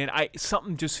don't know, man.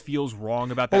 Something just feels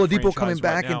wrong about that Oladipo franchise coming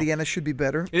back, right now. Indiana should be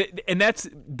better. And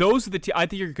those are I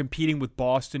think you're competing with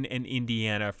Boston and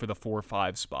Indiana for the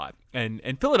 4-5 spot, and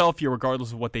Philadelphia,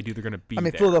 regardless of what they do, they're going to be. I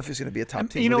mean, there. Philadelphia's going to be a top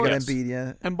team. you know, They got yes. Embiid,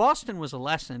 yeah. And Boston was a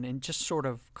lesson in just sort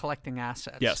of collecting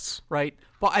assets. Yes. Right?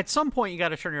 But at some point, you got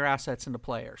to turn your assets into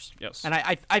players. Yes. And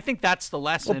I think that's the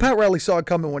lesson. Well, Pat Riley saw it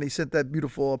coming when he sent that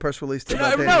beautiful press release to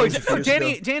Danny Ainge a few years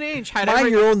ago. Danny Ainge had Mind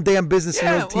your own damn business and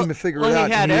your own team well, and figure well, it out.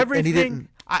 He had and everything. he didn't.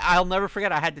 I'll never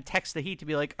forget. I had to text the Heat to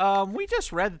be like, we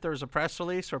just read that there was a press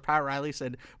release where Pat Riley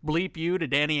said, "Bleep you" to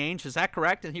Danny Ainge. Is that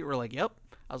correct? And he were like, "Yep."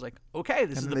 I was like, "Okay,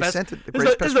 this is And the they best. sent it, the This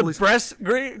greatest is press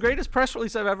the greatest press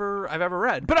release I've ever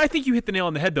read." But I think you hit the nail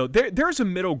on the head, though. There's a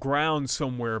middle ground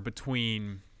somewhere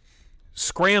between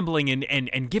scrambling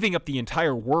and giving up the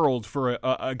entire world for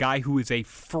a guy who is a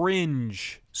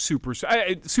fringe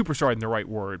superstar. Superstar isn't the right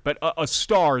word, but a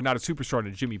star, not a superstar,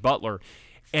 to Jimmy Butler.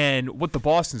 And what the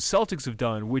Boston Celtics have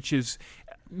done, which is,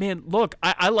 man, look,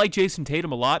 I like Jason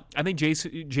Tatum a lot. I think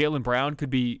Jaylen Brown could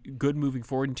be good moving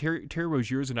forward. And Terry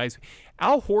Rozier is a nice.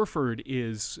 Al Horford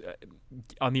is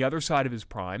on the other side of his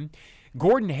prime.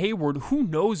 Gordon Hayward, who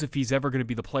knows if he's ever going to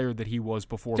be the player that he was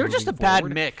before. They're just a bad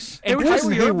mix. And Gordon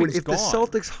Kyrie Hayward, Irving's if the gone.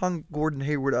 Celtics hung Gordon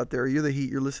Hayward out there, you're the Heat,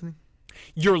 you're listening?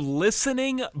 You're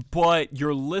listening, but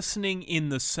you're listening in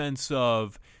the sense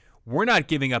of we're not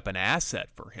giving up an asset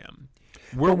for him.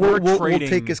 We'll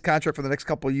take his contract for the next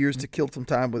couple of years to kill some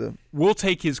time with him. We'll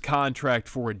take his contract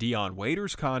for a Dion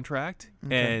Waiters contract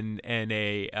and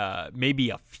a maybe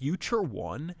a future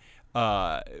one.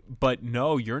 But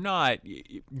no, you're not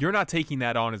taking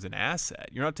that on as an asset.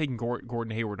 You're not taking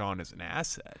Gordon Hayward on as an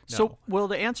asset. No. So, Will,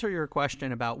 to answer your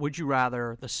question about would you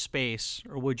rather the space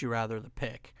or would you rather the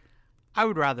pick, I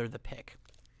would rather the pick.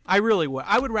 I really would.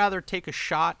 I would rather take a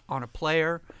shot on a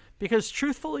player because,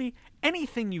 truthfully,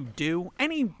 anything you do,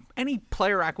 any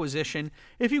player acquisition,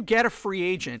 if you get a free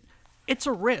agent, it's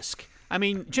a risk. I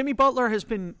mean, Jimmy Butler has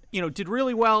been, did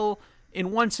really well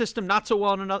in one system, not so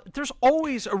well in another. There's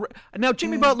always now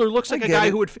Jimmy Butler looks like a guy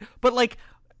who would, but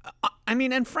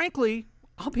and frankly,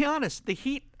 I'll be honest, the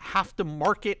Heat have to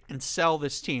market and sell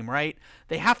this team, right?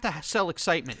 They have to sell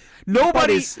excitement.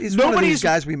 Nobody's one of these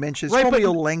guys we mentioned. It's right,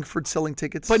 Romeo Langford selling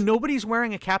tickets. But nobody's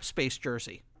wearing a cap space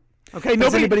jersey. Okay,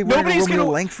 anybody wearing a Romeo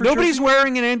Langford nobody's jersey?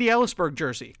 wearing an Andy Ellisberg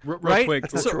jersey, Real right? quick,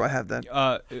 That's not true. I have that.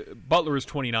 Butler is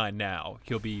 29 now.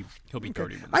 He'll be 30 when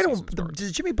the I season don't. starts.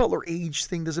 The Jimmy Butler age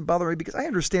thing doesn't bother me because I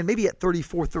understand maybe at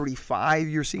 34, 35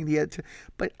 you're seeing the edge.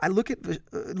 But I look at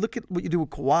what you do with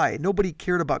Kawhi. Nobody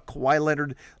cared about Kawhi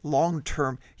Leonard long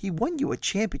term. He won you a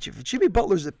championship. If Jimmy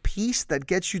Butler's a piece that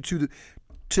gets you to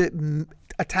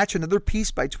attach another piece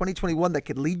by 2021 that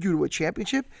could lead you to a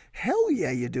championship, hell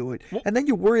yeah, you do it. And then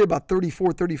you worry about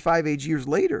 34, 35 age years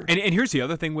later. And here's the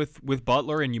other thing with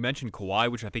Butler, and you mentioned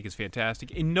Kawhi, which I think is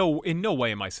fantastic. In no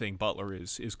way am I saying Butler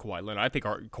is Kawhi Leonard. I think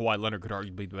Kawhi Leonard could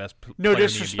arguably be the best player in the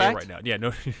NBA right now. Yeah,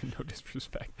 no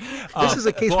disrespect. This is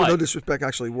a case where no disrespect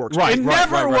actually works. Right, It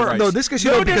never works. No, this case,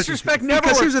 no disrespect never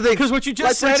because works. here's the thing. Because what you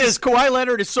just said is Kawhi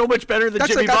Leonard is so much better than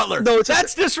Jimmy Butler.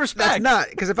 That's disrespect. That's not,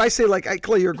 because if I say,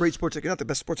 Clay, you're a great sports psychic, you're not the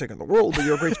best sports psychic in the world, but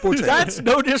you're a great sports psychic. That's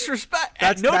no disrespect.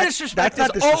 Disrespect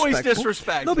that's is not always disrespectful.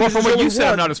 disrespect. No, Well, because from there's what you only said,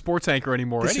 one. I'm not a sports anchor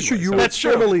anymore. This is true. Anyway, You so- were That's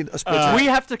true. formerly a sports psychic. We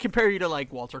have to compare you to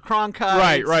Walter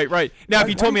Cronkite. Right. Now, if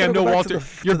you told me I'm no Walter,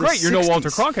 you're the great. You're no Walter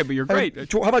 60s. Cronkite, but you're I mean,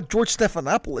 great. How about George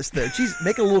Stephanopoulos there? Jeez,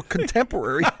 make it a little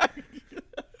contemporary.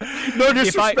 No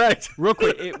disrespect. Real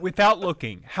quick, without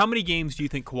looking, how many games do you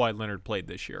think Kawhi Leonard played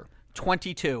this year?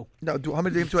 22. No, how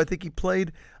many games do I think he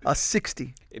played?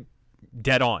 60.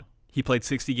 Dead on. He played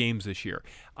 60 games this year.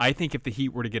 I think if the Heat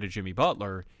were to get a Jimmy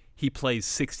Butler, he plays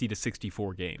 60 to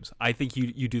 64 games. I think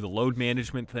you do the load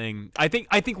management thing. I think.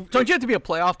 Don't you have to be a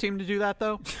playoff team to do that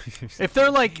though? if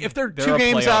they're They're two a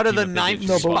games playoff out of team the if they ninth get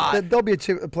No, spot. but there'll be a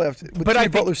playoff. With But I Jimmy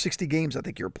think- Butler 60 games, I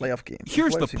think you're a playoff game.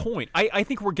 Here's the Playoff team. point. I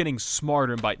think we're getting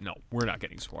smarter. No, we're not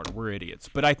getting smarter. We're idiots.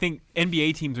 But I think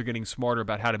NBA teams are getting smarter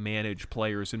about how to manage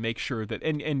players and make sure that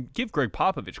and give Greg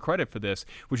Popovich credit for this,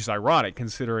 which is ironic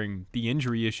considering the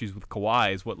injury issues with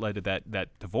Kawhi is what led to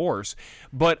that divorce.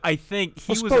 But I think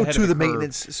he was Spo ahead to of the curve.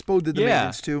 maintenance. Spo did the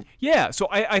maintenance too. Yeah, so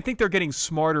I think they're getting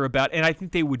smarter about, and I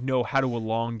think they would know how to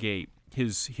elongate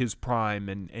his prime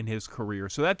and his career.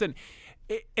 So that didn't.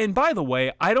 And by the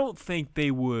way, I don't think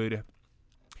they would.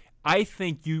 I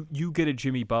think you get a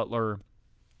Jimmy Butler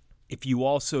if you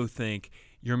also think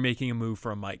you're making a move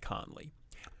for a Mike Conley.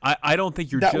 I don't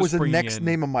think you're That just was the bringing next in,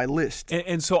 name on my list.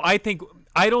 and so I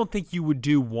don't think you would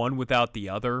do one without the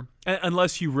other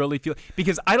unless you really feel,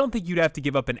 because I don't think you'd have to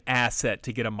give up an asset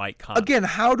to get a Mike Conley. Again,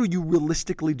 how do you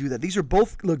realistically do that? These are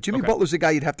both, look, Jimmy Butler's a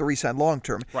guy you'd have to re-sign long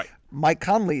term. Right. Mike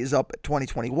Conley is up at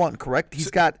 2021, correct?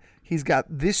 He's got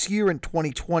this year and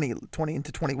 2020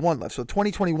 into 21 left. So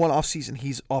 2021 offseason,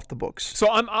 he's off the books. So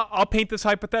I'll paint this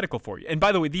hypothetical for you. And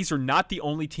by the way, these are not the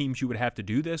only teams you would have to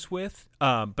do this with,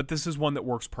 but this is one that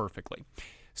works perfectly.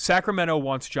 Sacramento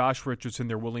wants Josh Richardson.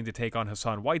 They're willing to take on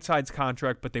Hassan Whiteside's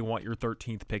contract, but they want your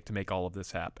 13th pick to make all of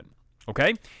this happen.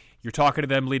 Okay? You're talking to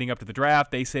them leading up to the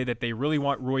draft. They say that they really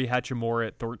want Rui Hachimura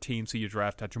at 13, so you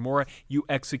draft Hachimura. You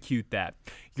execute that.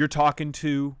 You're talking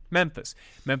to Memphis.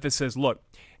 Memphis says, look,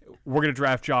 we're going to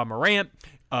draft Ja Morant.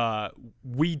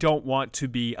 We don't want to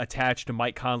be attached to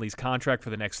Mike Conley's contract for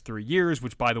the next 3 years,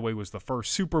 which, by the way, was the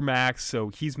first Supermax, so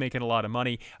he's making a lot of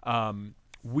money.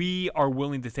 We are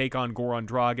willing to take on Goran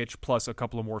Dragic plus a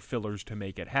couple of more fillers to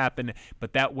make it happen,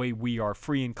 but that way we are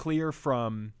free and clear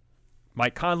from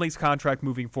Mike Conley's contract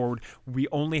moving forward. We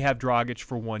only have Dragic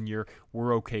for 1 year.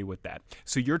 We're okay with that.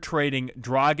 So you're trading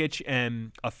Dragic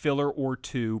and a filler or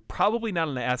two, probably not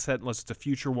an asset unless it's a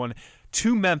future one,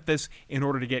 to Memphis in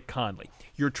order to get Conley.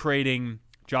 You're trading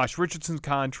Josh Richardson's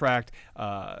contract,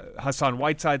 Hassan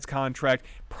Whiteside's contract,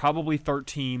 probably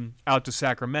 13 out to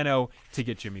Sacramento to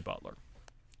get Jimmy Butler.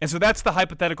 And so that's the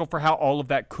hypothetical for how all of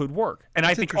that could work. And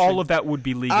I think all of that would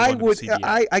be legal under the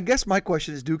CBA. I guess my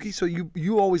question is, Dookie, so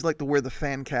you always like to wear the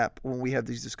fan cap when we have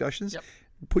these discussions. Yep.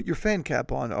 Put your fan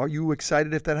cap on. Are you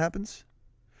excited if that happens?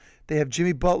 They have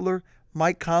Jimmy Butler,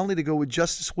 Mike Conley to go with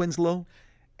Justice Winslow,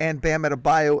 and Bam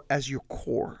Adebayo as your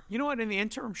core. You know what? In the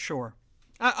interim, sure.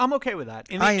 I'm okay with that.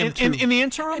 In the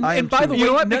interim, I am and by the too. way, You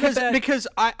know what? Because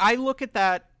I look at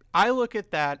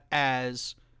that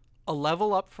as a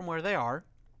level up from where they are.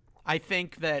 I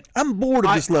think that I'm bored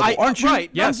of this level, aren't you? Right.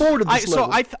 Yes. I'm bored of this level.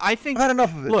 So I think I've had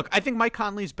enough of it. Look, I think Mike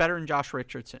Conley's better than Josh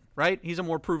Richardson, right? He's a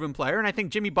more proven player, and I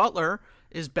think Jimmy Butler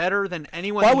is better than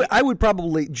anyone. Well, I would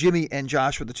probably Jimmy and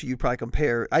Josh are the two you'd probably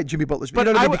compare. Jimmy Butler's, but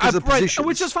because of positions,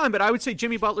 which is fine. But I would say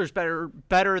Jimmy Butler's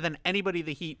better than anybody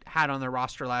the Heat had on their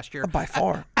roster last year by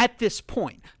far. At this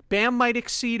point, Bam might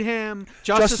exceed him.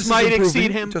 Justice is might improving.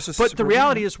 exceed him. Justice is but the improving.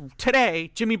 reality is,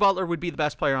 today Jimmy Butler would be the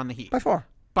best player on the Heat by far.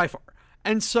 By far.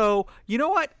 And so, you know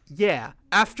what? Yeah,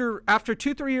 after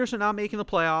 2-3 years of not making the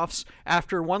playoffs,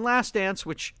 after one last dance,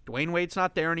 which Dwayne Wade's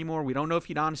not there anymore. We don't know if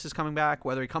Udonis is coming back,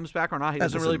 whether he comes back or not. He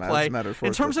doesn't really play.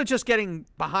 In terms of just getting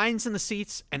behinds in the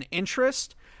seats and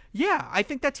interest, yeah, I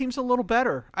think that team's a little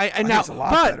better. I think it's a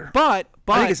lot better. But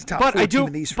I think it's a top 4 team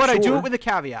in the East for I do sure. it with a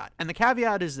caveat, and the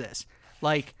caveat is this: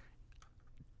 like,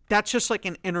 that's just like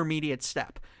an intermediate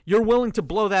step. You're willing to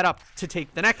blow that up to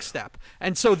take the next step.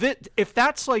 And so if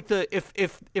that's like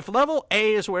if level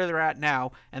A is where they're at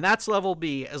now and that's level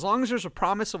B, as long as there's a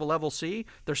promise of a level C,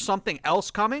 there's something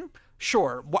else coming.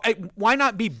 Sure. Why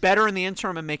not be better in the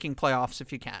interim and making playoffs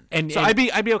if you can? So I'd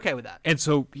be okay with that. And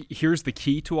so here's the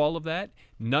key to all of that.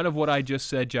 None of what I just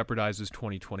said jeopardizes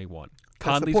 2021.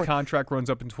 Conley's contract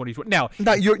runs up in 2020. Now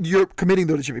you're committing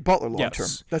though to Jimmy Butler long term.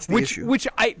 That's the issue.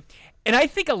 And I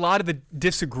think a lot of the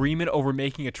disagreement over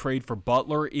making a trade for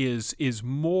Butler is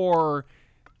more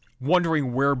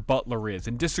wondering where Butler is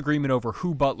and disagreement over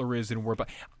who Butler is and where.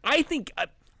 I think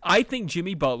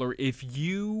Jimmy Butler, if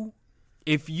you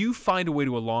find a way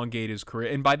to elongate his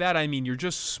career, and by that I mean you're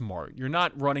just smart. You're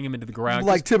not running him into the ground.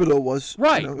 Like Thibodeau was.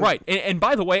 Right, right. And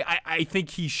by the way, I think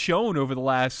he's shown over the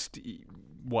last,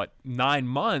 9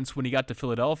 months when he got to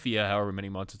Philadelphia, however many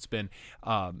months it's been,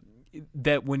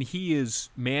 that when he is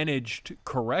managed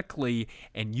correctly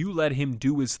and you let him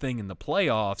do his thing in the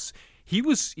playoffs, he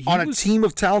was on a team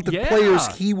of talented players.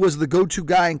 He was the go-to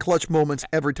guy in clutch moments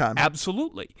every time.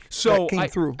 Absolutely. So that came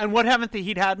through. And what haven't the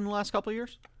Heat had in the last couple of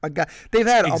years? They've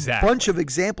had a bunch of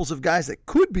examples of guys that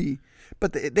could be,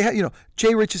 but they had,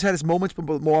 Jay Rich has had his moments,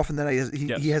 but more often than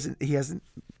he hasn't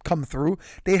come through.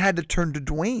 They had to turn to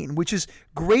Dwayne, which is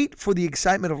great for the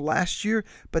excitement of last year,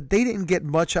 but they didn't get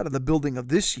much out of the building of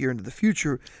this year into the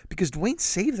future because Dwayne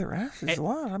saved their asses a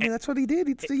lot. I mean, that's what he did.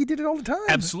 He did it all the time.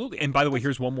 Absolutely. And by the way,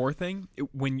 here's one more thing.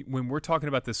 When we're talking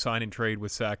about this sign and trade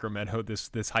with Sacramento,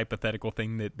 this hypothetical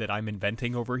thing that I'm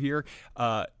inventing over here,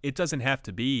 it doesn't have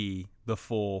to be the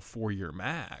full 4-year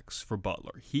max for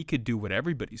Butler. He could do what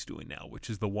everybody's doing now, which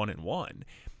is the 1-and-1.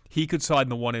 He could sign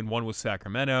the 1-and-1 with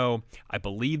Sacramento. I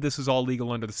believe this is all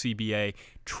legal under the CBA.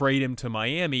 Trade him to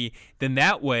Miami. Then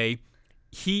that way,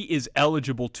 he is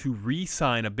eligible to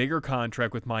re-sign a bigger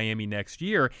contract with Miami next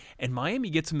year, and Miami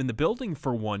gets him in the building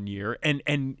for 1 year, and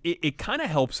it kind of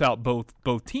helps out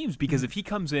both teams, because if he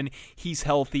comes in, he's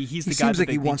healthy, he's the guy seems that like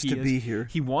they he think wants to is. be here.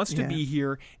 He wants to be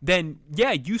here. Then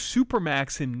you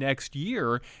supermax him next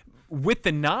year with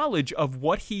the knowledge of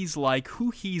what he's like, who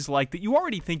he's like, that you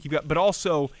already think you've got, but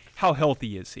also how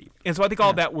healthy is he. And so I think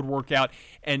all that would work out.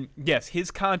 And yes,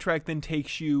 his contract then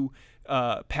takes you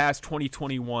past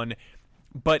 2021.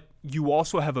 But you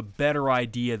also have a better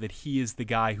idea that he is the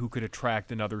guy who could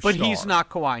attract another star. But he's not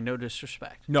Kawhi, no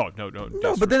disrespect. No.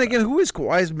 But then again, who is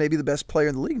Kawhi? Is maybe the best player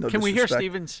in the league. No Can we hear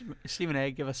disrespect. Stephen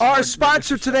A. give us Our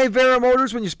sponsor today, Vera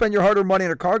Motors. When you spend your hard-earned money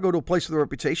in a car, go to a place with a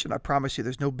reputation. I promise you,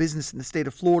 there's no business in the state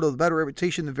of Florida with a better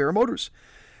reputation than Vera Motors.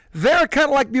 Vera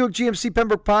Cadillac Buick GMC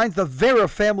Pembroke Pines. The Vera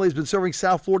family has been serving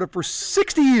South Florida for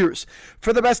 60 years.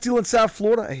 For the best deal in South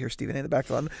Florida, I hear Stephen A. in the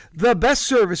background. The best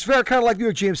service, Vera Cadillac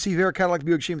Buick GMC, Vera Cadillac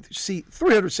Buick GMC,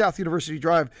 300 South University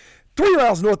Drive, 3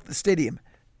 miles north of the stadium,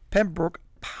 Pembroke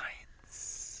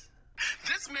Pines.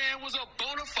 This man was a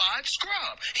bona fide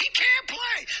scrub. He can't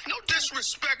play. No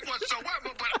disrespect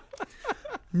whatsoever,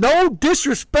 but No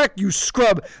disrespect, you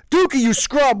scrub. Dookie, you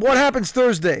scrub. What happens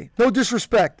Thursday? No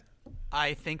disrespect.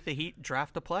 I think the Heat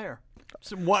draft a player.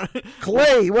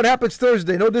 Clay, what happens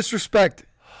Thursday? No disrespect.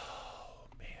 Oh,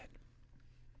 man.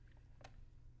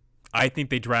 I think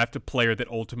they draft a player that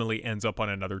ultimately ends up on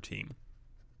another team.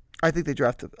 I think they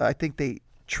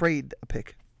trade a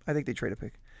pick. I think they trade a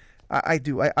pick. I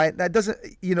do. That doesn't,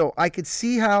 I could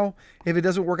see how if it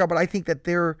doesn't work out, but I think that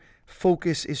their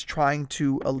focus is trying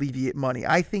to alleviate money.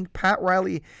 I think Pat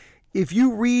Riley, if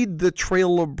you read the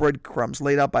trail of breadcrumbs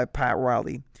laid out by Pat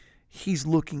Riley, he's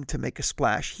looking to make a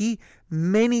splash. He,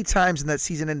 many times in that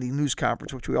season-ending news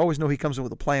conference, which we always know he comes in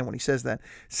with a plan when he says that,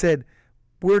 said,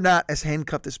 we're not as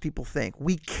handcuffed as people think.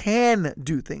 We can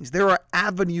do things. There are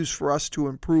avenues for us to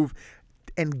improve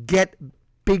and get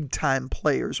big-time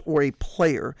players or a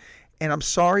player. And I'm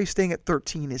sorry, staying at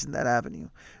 13 isn't that avenue.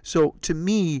 So to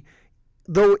me,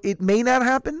 though it may not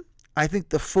happen, I think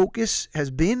the focus has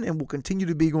been and will continue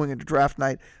to be going into draft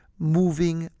night,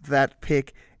 moving that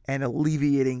pick and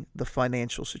alleviating the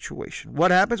financial situation.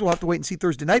 What happens? We'll have to wait and see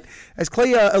Thursday night. As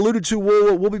Clay alluded to,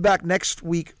 we'll be back next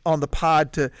week on the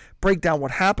pod to break down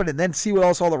what happened and then see what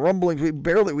else, all the rumblings. We didn't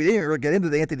really get into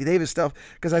the Anthony Davis stuff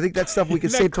because I think that stuff we can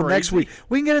save till next week.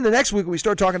 We can get into next week when we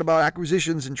start talking about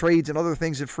acquisitions and trades and other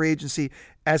things in free agency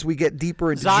as we get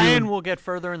deeper into Zion June. will get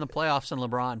further in the playoffs than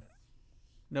LeBron.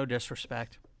 No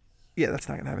disrespect. Yeah, that's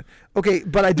not going to happen. Okay,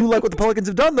 but I do like what the Pelicans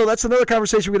have done, though. That's another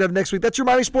conversation we're going to have next week. That's your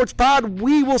Miami Sports Pod.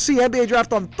 We will see NBA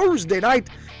Draft on Thursday night.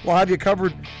 We'll have you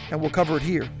covered, and we'll cover it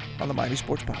here on the Miami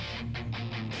Sports Pod.